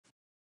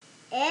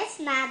It's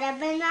not a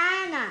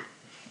banana.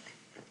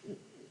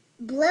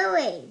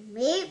 Bluey.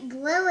 Meet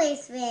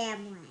Bluey's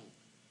family.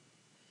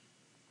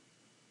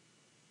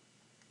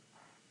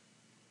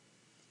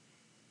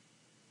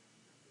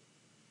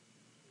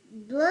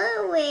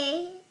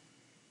 Bluey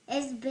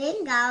is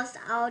Bingo's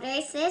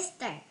older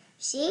sister.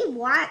 She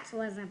once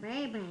was a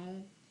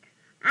mermaid.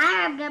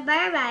 I am the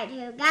mermaid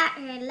who got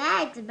her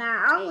legs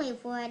but only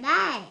for a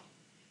day.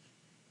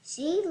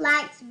 She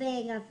likes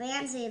being a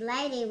fancy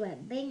lady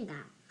with Bingo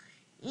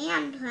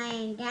and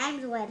playing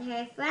games with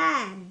her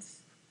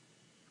friends.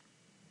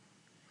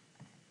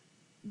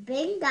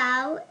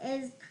 Bingo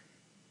is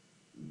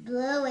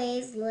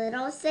Bluey's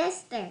little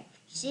sister.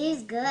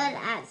 She's good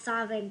at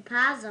solving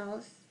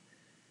puzzles,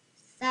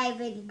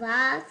 saving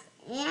bugs,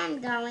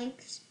 and going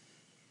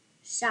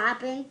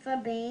shopping for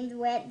beans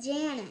with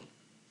Janet.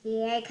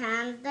 Here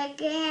comes the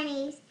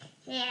grannies.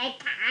 Here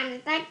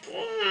comes the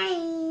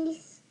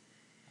grannies.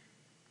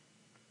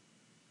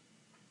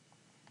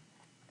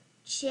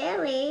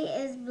 Chili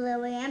is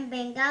Bluey and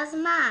Bingo's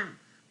mom.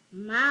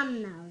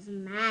 Mom knows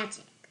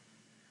magic.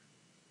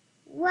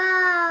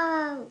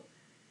 Whoa!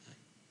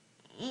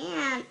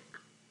 And,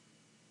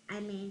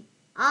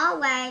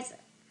 always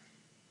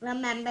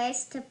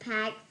remembers to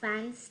pack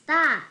fun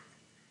stuff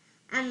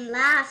and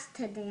loves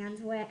to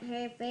dance with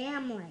her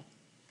family.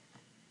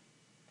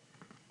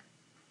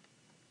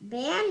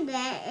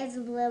 Bandit is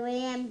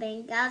Bluey and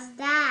Bingo's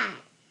dad.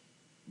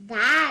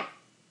 Dad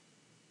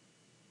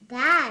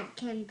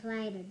can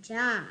play the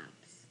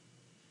drums.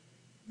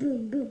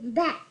 Boom, boom,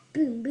 bap,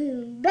 boom,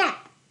 boom,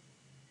 bap.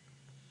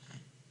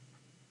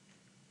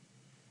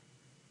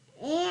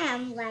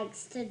 And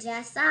likes to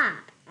dress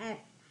up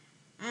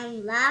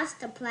and loves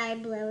to play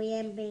Bluey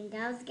and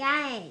Bingo's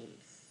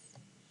games.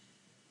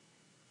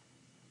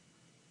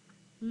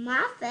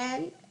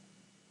 Muffin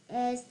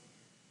is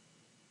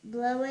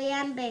Bluey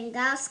and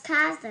Bingo's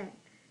cousin.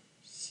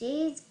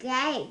 She's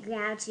great,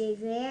 grouchy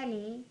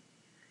granny.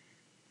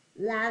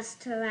 Loves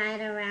to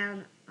ride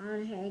around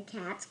on her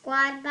Cat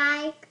Squad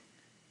bike.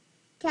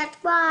 Cat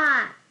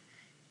Squad!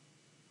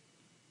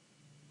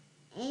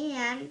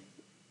 And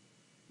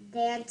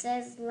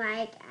dances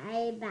like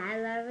a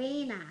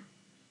ballerina.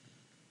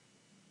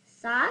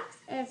 Socks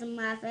is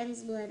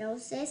Muffin's little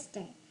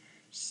sister.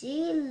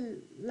 She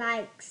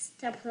likes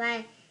to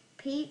play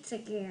Pizza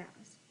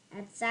Girls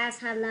and says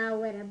hello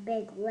with a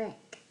big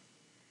lick.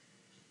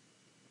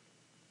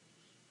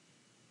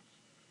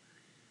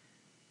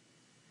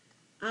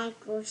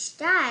 Uncle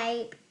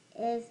Stripe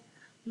is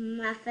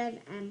Muffin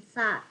and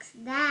Sock's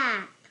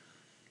dad.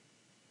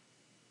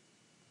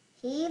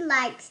 He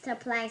likes to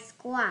play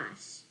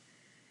squash.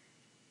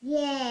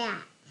 Yeah,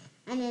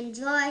 and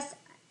enjoys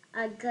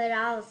a good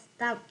old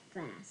stump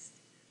fest.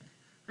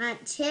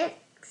 Aunt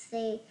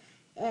Trixie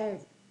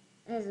is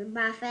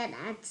Muffin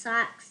and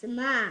Sock's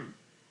mom.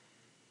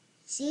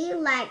 She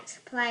likes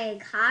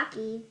playing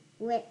hockey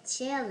with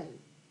Chili.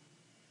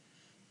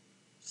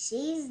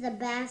 She's the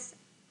best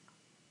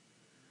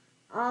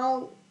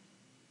all-wise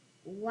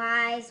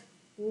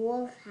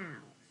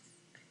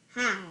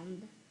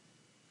hound.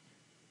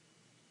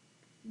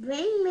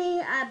 Bring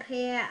me a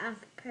pair of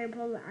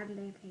purple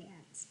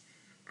underpants.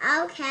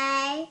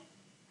 Okay.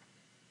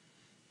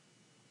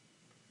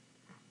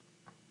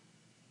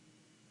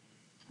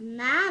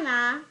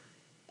 Nana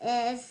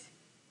is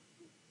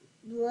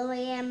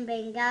Bluey and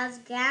Bingo's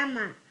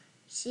grandma.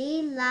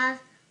 She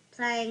loves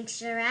playing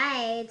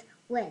charades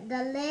with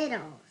the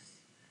littles.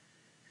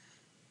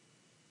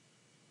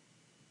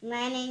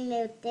 Learning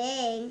new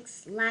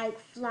things like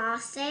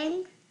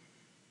flossing.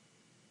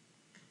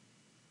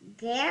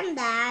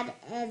 Granddad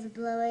is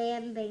Bluey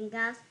and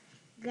Bingo's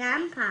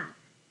grandpa.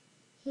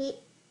 He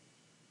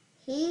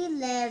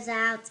lives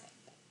out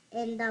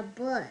in the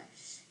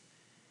bush.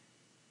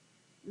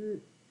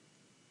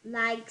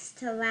 Likes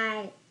to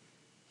ride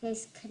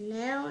his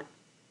canoe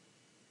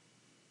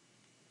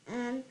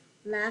and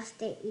loves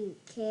to eat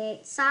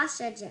carrot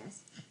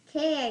sausages.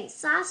 Carrot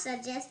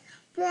sausages,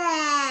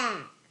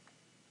 blah!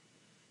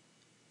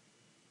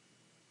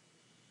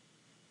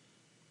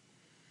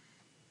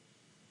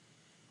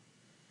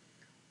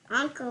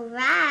 Uncle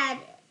Rad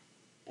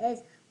is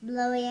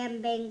Bluey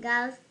and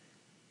Bingo's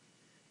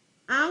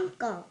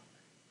uncle.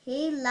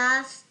 He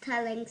loves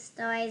telling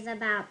stories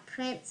about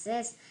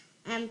princes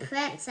and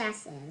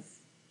princesses.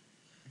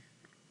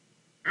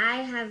 I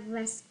have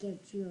rescued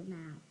you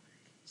now.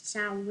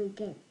 Shall we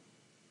get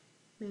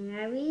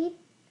married?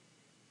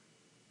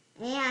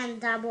 And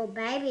double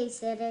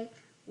babysitting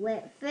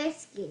with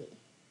Frisky.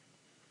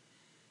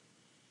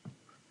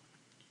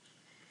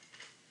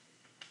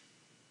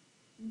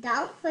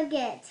 Don't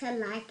forget to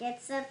like and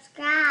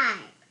subscribe.